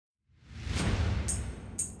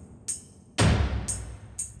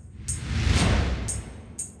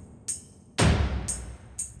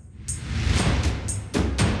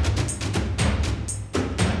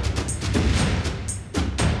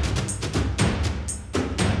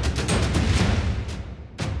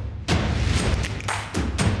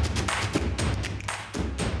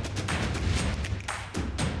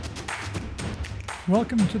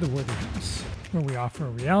Welcome to the Worthy House, where we offer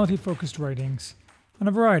reality-focused writings on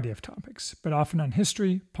a variety of topics, but often on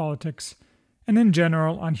history, politics, and in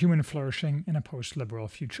general on human flourishing in a post-liberal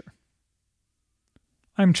future.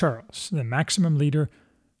 I'm Charles, the maximum leader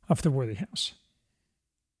of the Worthy House.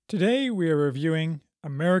 Today we are reviewing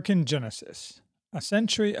American Genesis, A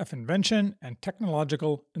Century of Invention and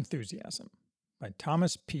Technological Enthusiasm by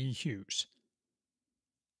Thomas P. Hughes.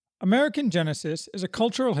 American Genesis is a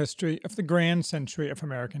cultural history of the grand century of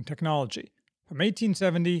American technology, from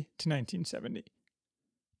 1870 to 1970.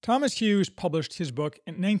 Thomas Hughes published his book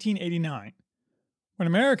in 1989, when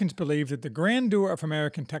Americans believed that the grandeur of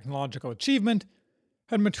American technological achievement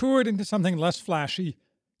had matured into something less flashy,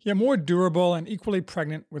 yet more durable and equally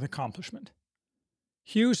pregnant with accomplishment.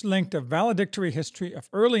 Hughes linked a valedictory history of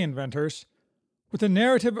early inventors with the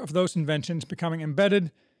narrative of those inventions becoming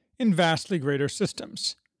embedded in vastly greater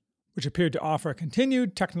systems, which appeared to offer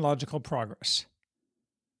continued technological progress.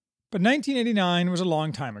 But 1989 was a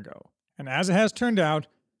long time ago, and as it has turned out,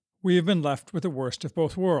 we have been left with the worst of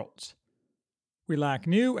both worlds. We lack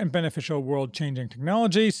new and beneficial world-changing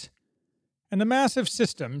technologies, and the massive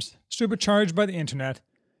systems, supercharged by the internet,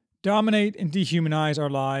 dominate and dehumanize our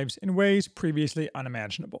lives in ways previously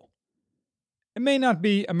unimaginable. It may not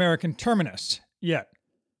be American terminus yet,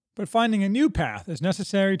 but finding a new path is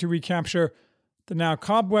necessary to recapture the now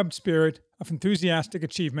cobwebbed spirit of enthusiastic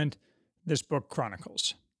achievement this book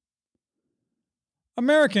chronicles.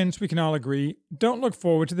 Americans, we can all agree, don't look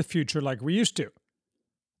forward to the future like we used to.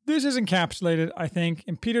 This is encapsulated, I think,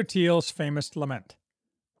 in Peter Thiel's famous lament.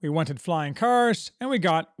 We wanted flying cars, and we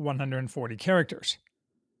got 140 characters.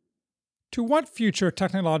 To what future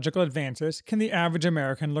technological advances can the average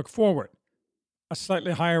American look forward? A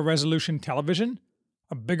slightly higher resolution television?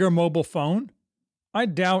 A bigger mobile phone? I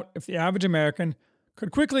doubt if the average American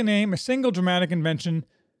could quickly name a single dramatic invention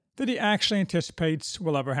that he actually anticipates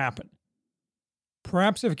will ever happen.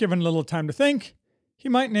 Perhaps if given a little time to think, he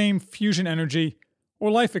might name fusion energy or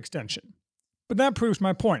life extension. But that proves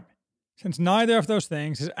my point, since neither of those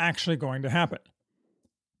things is actually going to happen.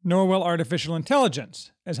 Nor will artificial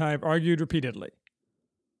intelligence, as I have argued repeatedly.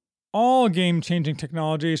 All game-changing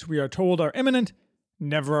technologies we are told are imminent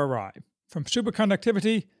never arrive, from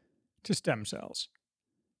superconductivity to stem cells.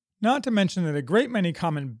 Not to mention that a great many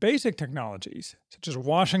common basic technologies, such as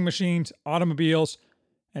washing machines, automobiles,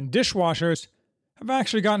 and dishwashers, have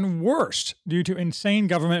actually gotten worse due to insane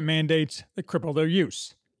government mandates that cripple their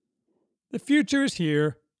use. The future is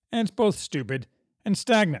here, and it's both stupid and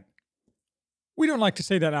stagnant. We don't like to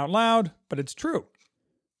say that out loud, but it's true.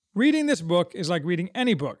 Reading this book is like reading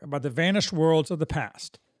any book about the vanished worlds of the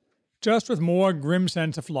past, just with more grim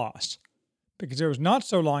sense of loss, because it was not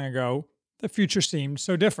so long ago the future seemed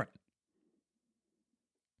so different.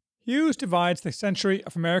 Hughes divides the century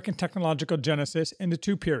of American technological genesis into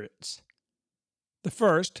two periods. The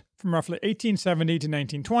first, from roughly 1870 to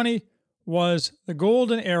 1920, was the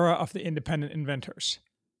golden era of the independent inventors.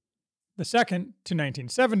 The second, to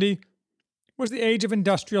 1970, was the age of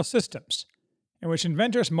industrial systems, in which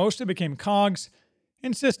inventors mostly became cogs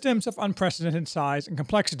in systems of unprecedented size and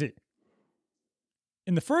complexity.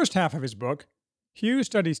 In the first half of his book, Hughes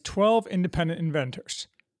studies 12 independent inventors,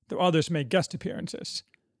 though others make guest appearances,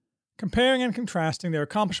 comparing and contrasting their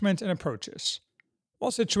accomplishments and approaches,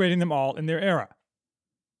 while situating them all in their era.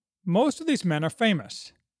 Most of these men are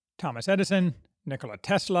famous: Thomas Edison, Nikola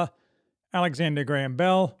Tesla, Alexander Graham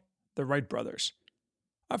Bell, the Wright brothers.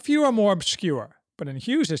 A few are more obscure, but in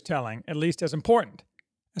Hughes's telling, at least as important,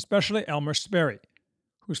 especially Elmer Sperry,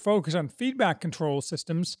 whose focus on feedback control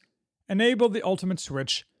systems enabled the ultimate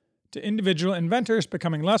switch to individual inventors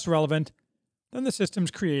becoming less relevant than the systems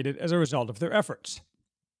created as a result of their efforts.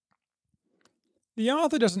 The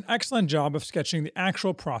author does an excellent job of sketching the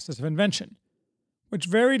actual process of invention, which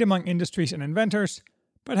varied among industries and inventors,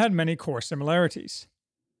 but had many core similarities.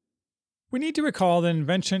 We need to recall that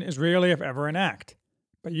invention is rarely if ever an act,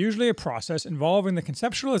 but usually a process involving the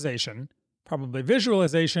conceptualization, probably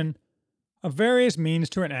visualization, of various means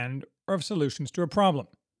to an end or of solutions to a problem,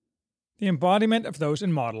 the embodiment of those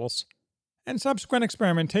in models, and subsequent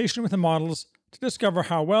experimentation with the models to discover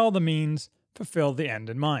how well the means fulfill the end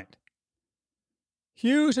in mind.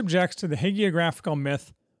 Hughes objects to the hagiographical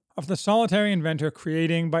myth of the solitary inventor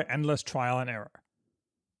creating by endless trial and error.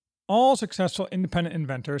 All successful independent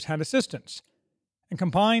inventors had assistants, and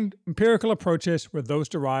combined empirical approaches with those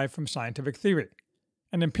derived from scientific theory.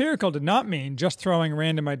 And empirical did not mean just throwing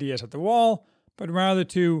random ideas at the wall, but rather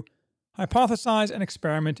to hypothesize and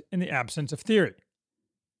experiment in the absence of theory.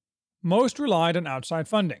 Most relied on outside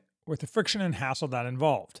funding, with the friction and hassle that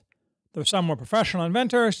involved, though some were professional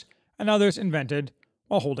inventors and others invented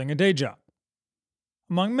while holding a day job.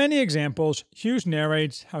 Among many examples, Hughes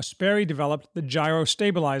narrates how Sperry developed the gyro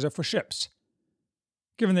stabilizer for ships.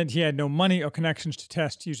 Given that he had no money or connections to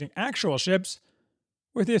test using actual ships,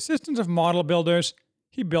 with the assistance of model builders,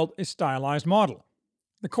 he built a stylized model,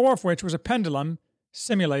 the core of which was a pendulum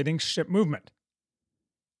simulating ship movement.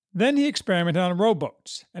 Then he experimented on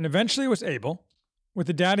rowboats and eventually was able, with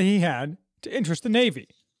the data he had, to interest the Navy,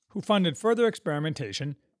 who funded further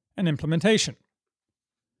experimentation and implementation.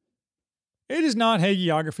 It is not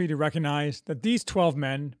hagiography to recognize that these 12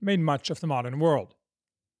 men made much of the modern world.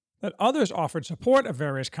 That others offered support of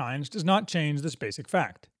various kinds does not change this basic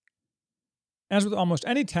fact. As with almost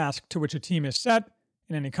any task to which a team is set,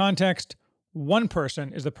 in any context, one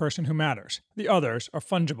person is the person who matters. The others are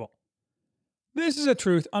fungible. This is a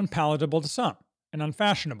truth unpalatable to some, and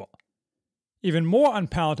unfashionable. Even more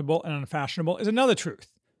unpalatable and unfashionable is another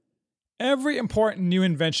truth. Every important new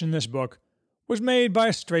invention in this book was made by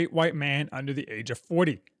a straight white man under the age of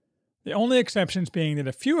 40, the only exceptions being that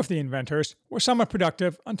a few of the inventors were somewhat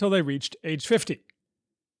productive until they reached age 50.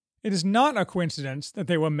 It is not a coincidence that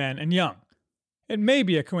they were men and young. It may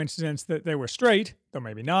be a coincidence that they were straight, though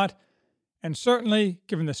maybe not, and certainly,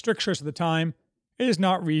 given the strictures of the time, it is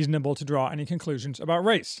not reasonable to draw any conclusions about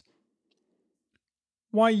race.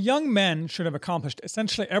 Why young men should have accomplished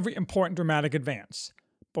essentially every important dramatic advance,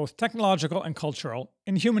 both technological and cultural,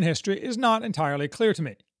 in human history is not entirely clear to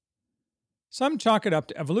me. Some chalk it up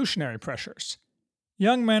to evolutionary pressures.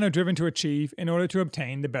 Young men are driven to achieve in order to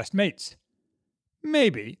obtain the best mates.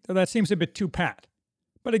 Maybe, though that seems a bit too pat,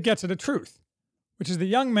 but it gets at a truth, which is that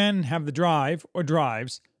young men have the drive, or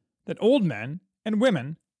drives, that old men and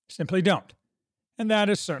women simply don't, and that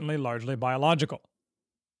is certainly largely biological.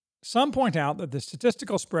 Some point out that the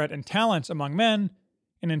statistical spread in talents among men,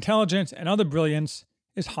 in intelligence and other brilliance,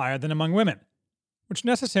 is higher than among women, which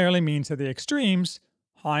necessarily means that the extremes,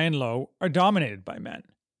 high and low, are dominated by men.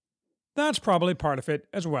 That's probably part of it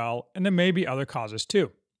as well, and there may be other causes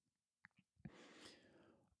too.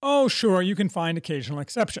 Oh, sure, you can find occasional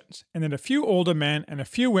exceptions, and that a few older men and a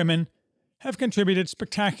few women have contributed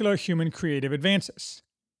spectacular human creative advances.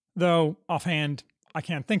 Though, offhand, I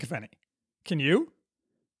can't think of any. Can you?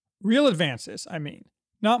 Real advances, I mean,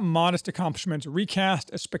 not modest accomplishments recast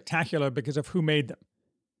as spectacular because of who made them.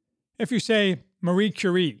 If you say Marie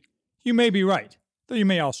Curie, you may be right, though you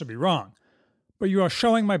may also be wrong, but you are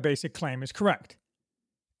showing my basic claim is correct.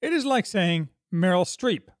 It is like saying Meryl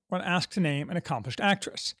Streep when asked to name an accomplished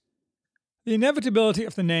actress. The inevitability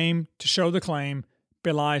of the name to show the claim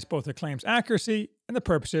belies both the claim's accuracy and the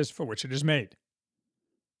purposes for which it is made.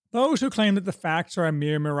 Those who claim that the facts are a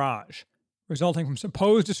mere mirage, resulting from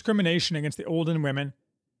supposed discrimination against the old and women,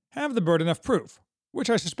 have the burden of proof, which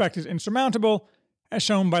I suspect is insurmountable, as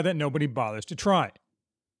shown by that nobody bothers to try.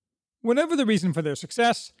 Whatever the reason for their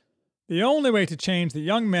success, the only way to change the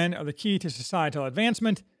young men are the key to societal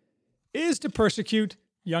advancement is to persecute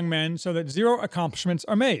young men so that zero accomplishments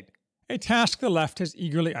are made, a task the left has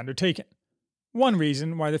eagerly undertaken. One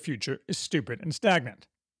reason why the future is stupid and stagnant.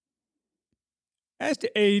 As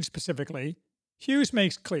to age specifically, Hughes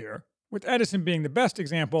makes clear, with Edison being the best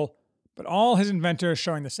example, but all his inventors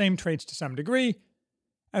showing the same traits to some degree,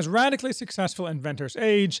 as radically successful inventors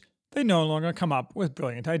age, they no longer come up with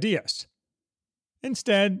brilliant ideas.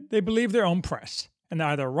 Instead, they believe their own press, and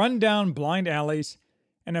either run down blind alleys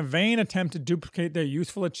in a vain attempt to duplicate their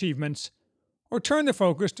youthful achievements, or turn the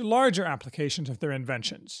focus to larger applications of their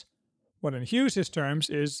inventions, what in Hughes' terms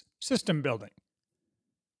is system building.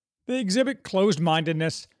 They exhibit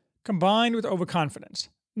closed-mindedness combined with overconfidence,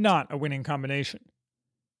 not a winning combination.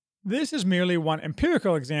 This is merely one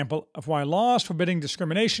empirical example of why laws forbidding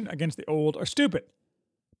discrimination against the old are stupid,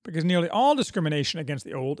 because nearly all discrimination against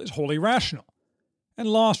the old is wholly rational, and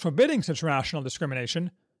laws forbidding such rational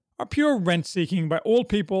discrimination are pure rent-seeking by old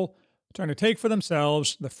people trying to take for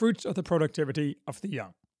themselves the fruits of the productivity of the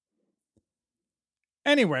young.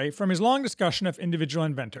 Anyway, from his long discussion of individual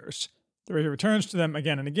inventors, though he returns to them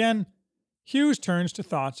again and again, Hughes turns to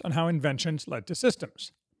thoughts on how inventions led to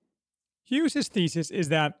systems. Hughes' thesis is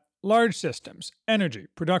that large systems, energy,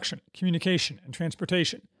 production, communication, and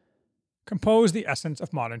transportation, compose the essence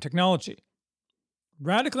of modern technology.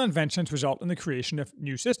 Radical inventions result in the creation of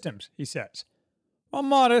new systems, he says. While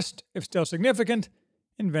modest, if still significant,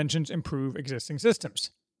 inventions improve existing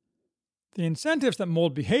systems. The incentives that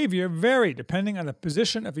mold behavior vary depending on the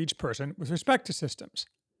position of each person with respect to systems.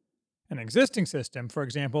 An existing system, for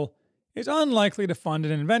example, is unlikely to fund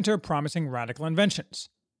an inventor promising radical inventions.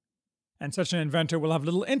 And such an inventor will have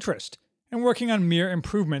little interest in working on mere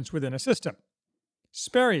improvements within a system.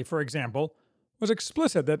 Sperry, for example, was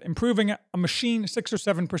explicit that improving a machine 6 or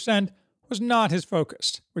 7% was not his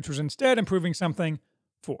focus, which was instead improving something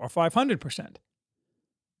 400 or 500%.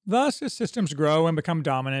 Thus, as systems grow and become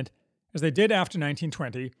dominant, as they did after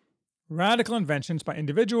 1920, radical inventions by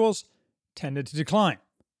individuals tended to decline.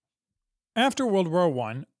 After World War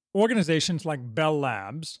I, organizations like Bell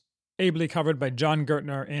Labs, ably covered by John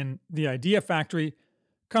Gertner in The Idea Factory,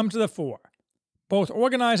 come to the fore, both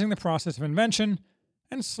organizing the process of invention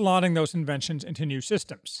and slotting those inventions into new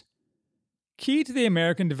systems. Key to the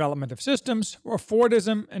American development of systems were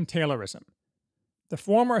Fordism and Taylorism. The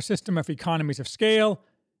former a system of economies of scale,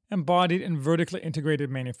 embodied in vertically integrated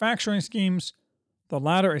manufacturing schemes, the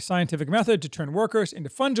latter a scientific method to turn workers into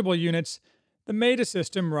fungible units that made a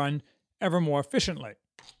system run ever more efficiently.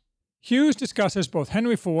 Hughes discusses both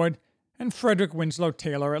Henry Ford and Frederick Winslow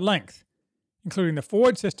Taylor at length, including the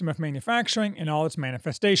Ford system of manufacturing in all its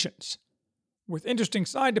manifestations, with interesting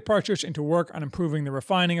side departures into work on improving the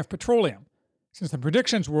refining of petroleum, since the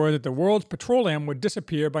predictions were that the world's petroleum would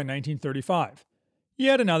disappear by 1935.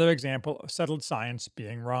 Yet another example of settled science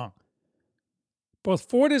being wrong. Both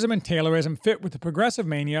Fordism and Taylorism fit with the progressive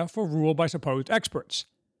mania for rule by supposed experts,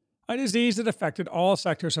 a disease that affected all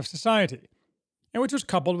sectors of society, and which was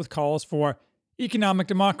coupled with calls for economic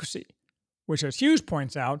democracy, which, as Hughes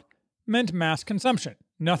points out, meant mass consumption,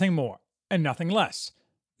 nothing more and nothing less,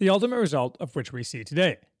 the ultimate result of which we see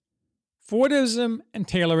today. Fordism and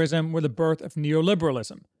Taylorism were the birth of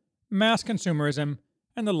neoliberalism, mass consumerism,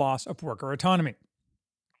 and the loss of worker autonomy.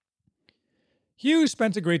 Hughes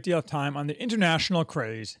spent a great deal of time on the international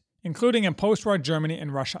craze, including in post-war Germany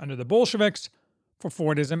and Russia under the Bolsheviks, for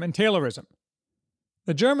Fordism and Taylorism.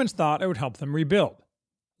 The Germans thought it would help them rebuild.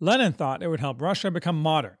 Lenin thought it would help Russia become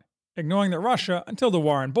modern, ignoring that Russia, until the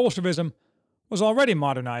war on Bolshevism, was already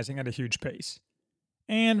modernizing at a huge pace.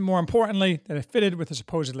 And, more importantly, that it fitted with the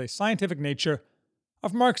supposedly scientific nature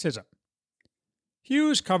of Marxism.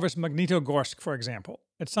 Hughes covers Magnitogorsk, for example,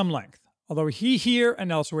 at some length, although he here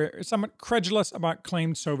and elsewhere is somewhat credulous about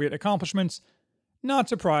claimed Soviet accomplishments, not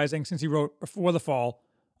surprising since he wrote before the fall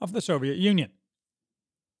of the Soviet Union.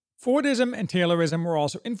 Fordism and Taylorism were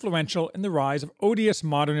also influential in the rise of odious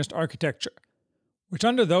modernist architecture, which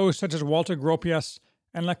under those such as Walter Gropius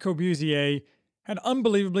and Le Corbusier had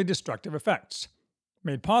unbelievably destructive effects,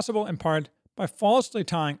 made possible in part by falsely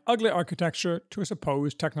tying ugly architecture to a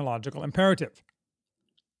supposed technological imperative.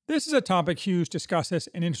 This is a topic Hughes discusses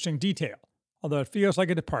in interesting detail, although it feels like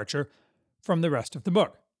a departure from the rest of the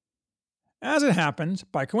book. As it happens,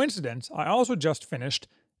 by coincidence, I also just finished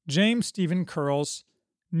James Stephen Curl's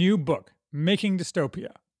new book, Making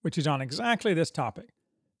Dystopia, which is on exactly this topic,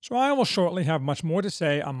 so I will shortly have much more to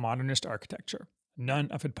say on modernist architecture, none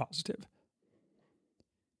of it positive.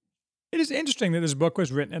 It is interesting that this book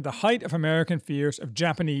was written at the height of American fears of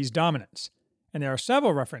Japanese dominance, and there are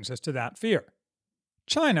several references to that fear.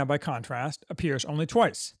 China, by contrast, appears only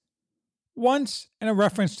twice. Once in a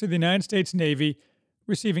reference to the United States Navy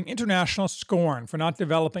receiving international scorn for not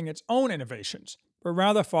developing its own innovations, but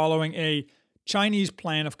rather following a Chinese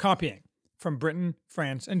plan of copying from Britain,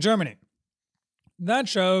 France, and Germany. That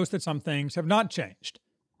shows that some things have not changed.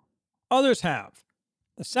 Others have.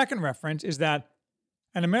 The second reference is that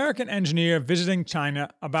an American engineer visiting China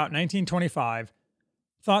about 1925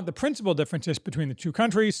 thought the principal differences between the two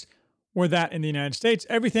countries were that in the United States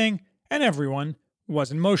everything and everyone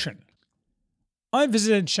was in motion. I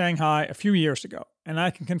visited Shanghai a few years ago, and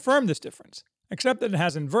I can confirm this difference, except that it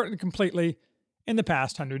has inverted completely in the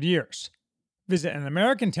past 100 years. Visit an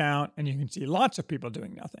American town and you can see lots of people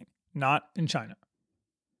doing nothing, not in China.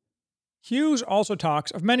 Hughes also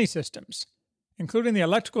talks of many systems, including the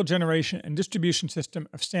electrical generation and distribution system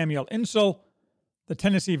of Samuel Insull, the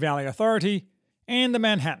Tennessee Valley Authority, and the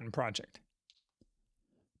Manhattan Project.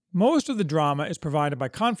 Most of the drama is provided by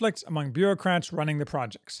conflicts among bureaucrats running the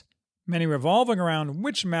projects, many revolving around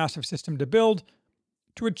which massive system to build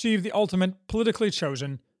to achieve the ultimate politically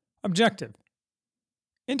chosen objective.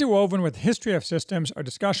 Interwoven with the history of systems are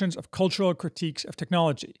discussions of cultural critiques of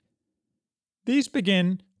technology. These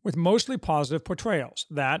begin with mostly positive portrayals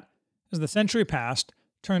that, as the century passed,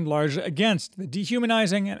 turned largely against the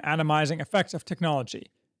dehumanizing and atomizing effects of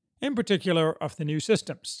technology, in particular of the new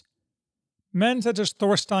systems. Men such as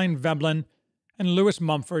Thorstein Veblen and Lewis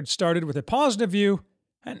Mumford started with a positive view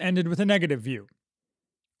and ended with a negative view.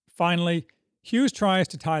 Finally, Hughes tries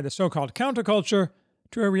to tie the so-called counterculture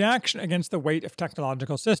to a reaction against the weight of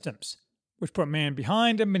technological systems, which put man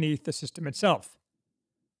behind and beneath the system itself.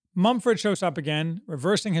 Mumford shows up again,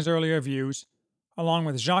 reversing his earlier views, along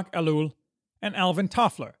with Jacques Ellul and Alvin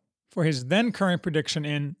Toffler, for his then-current prediction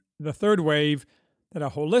in The Third Wave that a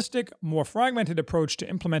holistic, more fragmented approach to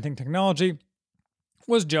implementing technology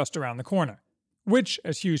was just around the corner, which,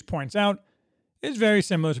 as Hughes points out, is very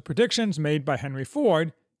similar to predictions made by Henry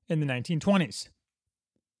Ford in the 1920s.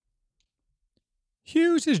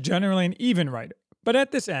 Hughes is generally an even writer, but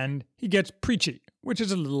at this end, he gets preachy, which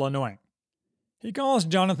is a little annoying. He calls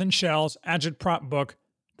Jonathan Schell's agitprop book,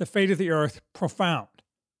 The Fate of the Earth, profound.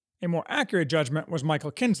 A more accurate judgment was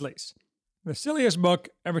Michael Kinsley's, the silliest book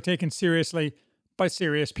ever taken seriously by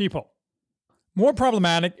serious people. More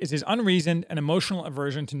problematic is his unreasoned and emotional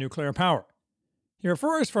aversion to nuclear power. He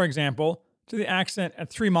refers, for example, to the accident at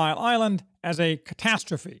 3 Mile Island as a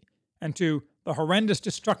catastrophe and to the horrendous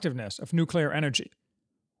destructiveness of nuclear energy.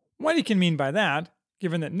 What he can mean by that,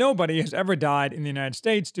 given that nobody has ever died in the United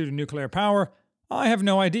States due to nuclear power, I have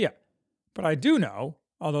no idea. But I do know,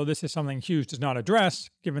 although this is something Hughes does not address,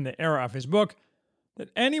 given the era of his book,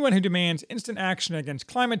 that anyone who demands instant action against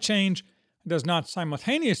climate change and does not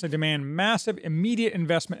simultaneously demand massive immediate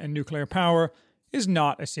investment in nuclear power is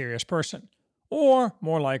not a serious person, or,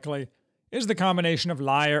 more likely, is the combination of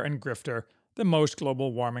liar and grifter that most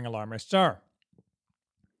global warming alarmists are.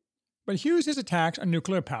 But Hughes' attacks on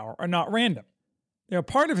nuclear power are not random. They are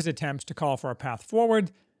part of his attempts to call for a path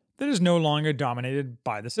forward that is no longer dominated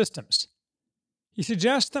by the systems. He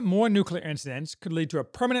suggests that more nuclear incidents could lead to a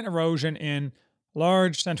permanent erosion in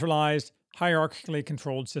large, centralized, hierarchically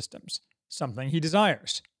controlled systems, something he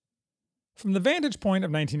desires. From the vantage point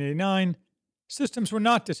of 1989, systems were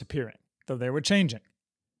not disappearing, though they were changing.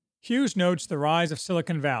 Hughes notes the rise of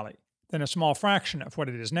Silicon Valley, then a small fraction of what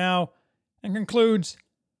it is now, and concludes,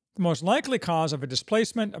 the most likely cause of a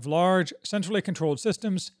displacement of large, centrally controlled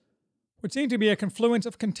systems would seem to be a confluence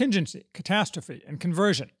of contingency, catastrophe, and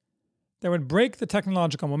conversion that would break the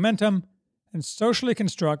technological momentum and socially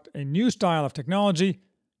construct a new style of technology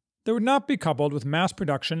that would not be coupled with mass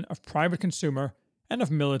production of private consumer and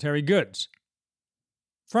of military goods.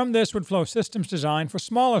 From this would flow systems designed for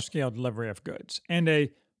smaller scale delivery of goods and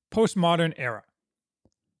a postmodern era.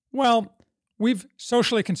 Well, we've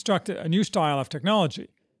socially constructed a new style of technology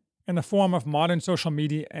in the form of modern social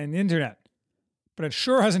media and the internet, but it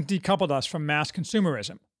sure hasn't decoupled us from mass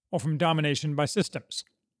consumerism or from domination by systems.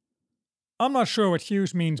 I'm not sure what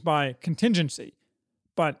Hughes means by contingency,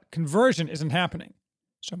 but conversion isn't happening,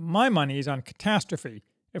 so my money is on catastrophe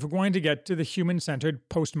if we're going to get to the human-centered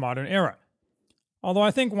postmodern era, although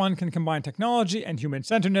I think one can combine technology and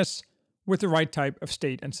human-centeredness with the right type of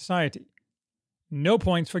state and society. No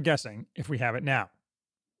points for guessing if we have it now.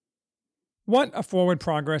 What a forward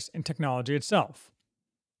progress in technology itself.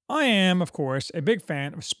 I am, of course, a big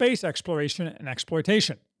fan of space exploration and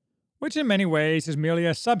exploitation, which in many ways is merely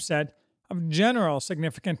a subset of general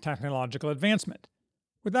significant technological advancement,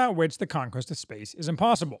 without which the conquest of space is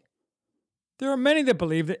impossible. There are many that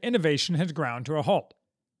believe that innovation has ground to a halt,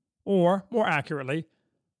 or, more accurately,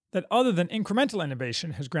 that other than incremental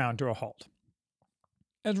innovation has ground to a halt.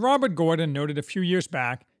 As Robert Gordon noted a few years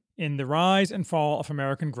back in The Rise and Fall of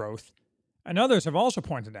American Growth, and others have also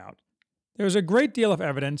pointed out, there is a great deal of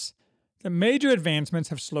evidence that major advancements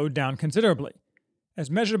have slowed down considerably, as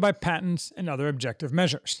measured by patents and other objective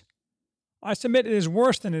measures. I submit it is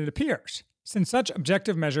worse than it appears, since such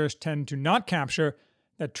objective measures tend to not capture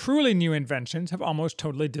that truly new inventions have almost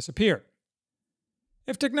totally disappeared.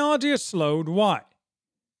 If technology has slowed, why?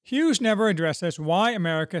 Hughes never addresses why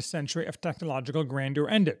America's century of technological grandeur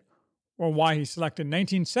ended, or why he selected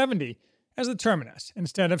 1970 as the terminus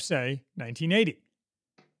instead of, say, 1980.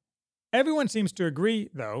 Everyone seems to agree,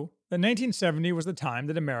 though, that 1970 was the time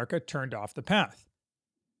that America turned off the path.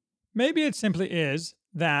 Maybe it simply is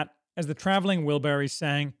that, as the traveling Wilburys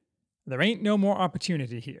sang, there ain't no more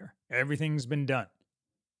opportunity here, everything's been done.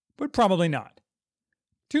 But probably not.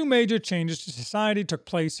 Two major changes to society took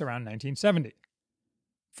place around 1970.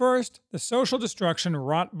 First, the social destruction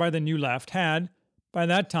wrought by the New Left had, by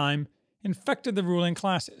that time, infected the ruling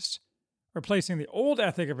classes, replacing the old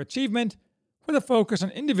ethic of achievement with a focus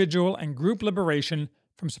on individual and group liberation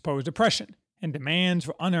from supposed oppression and demands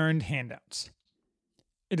for unearned handouts.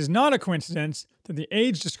 It is not a coincidence that the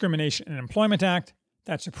Age Discrimination in Employment Act,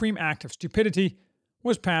 that supreme act of stupidity,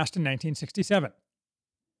 was passed in 1967.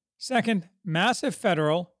 Second, massive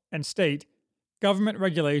federal and state government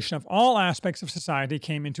regulation of all aspects of society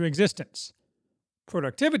came into existence.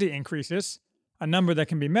 Productivity increases, a number that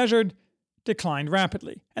can be measured, declined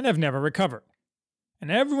rapidly and have never recovered. And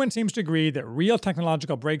everyone seems to agree that real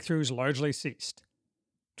technological breakthroughs largely ceased.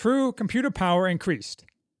 True, computer power increased,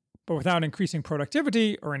 but without increasing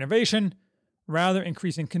productivity or innovation, rather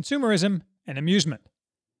increasing consumerism and amusement.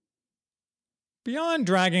 Beyond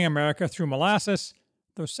dragging America through molasses,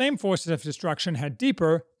 those same forces of destruction had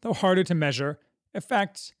deeper, though harder to measure,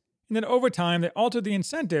 effects in that over time they altered the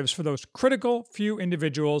incentives for those critical few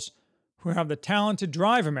individuals who have the talent to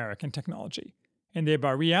drive American technology, and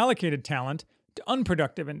thereby reallocated talent to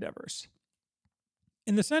unproductive endeavors.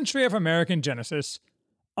 In the century of American Genesis,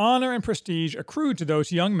 honor and prestige accrued to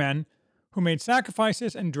those young men who made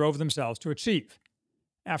sacrifices and drove themselves to achieve.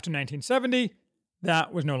 After 1970,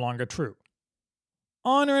 that was no longer true.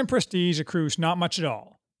 Honor and prestige accrues not much at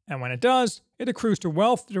all, and when it does, it accrues to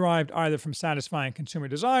wealth derived either from satisfying consumer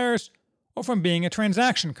desires or from being a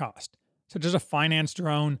transaction cost, such as a finance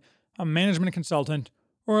drone, a management consultant,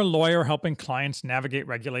 or a lawyer helping clients navigate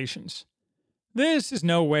regulations. This is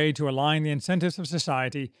no way to align the incentives of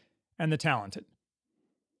society and the talented.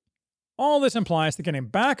 All this implies that getting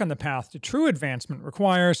back on the path to true advancement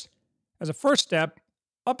requires, as a first step,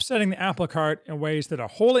 upsetting the apple cart in ways that are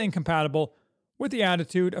wholly incompatible with the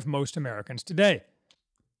attitude of most Americans today.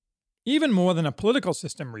 Even more than a political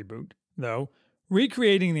system reboot, though,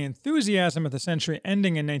 recreating the enthusiasm of the century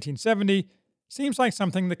ending in 1970 seems like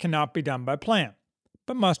something that cannot be done by plan,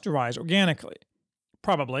 but must arise organically,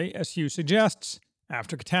 probably, as Hughes suggests,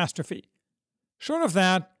 after catastrophe. Short of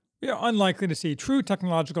that, we are unlikely to see true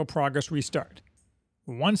technological progress restart.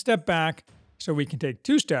 One step back so we can take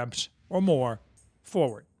 2 steps or more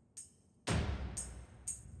forward.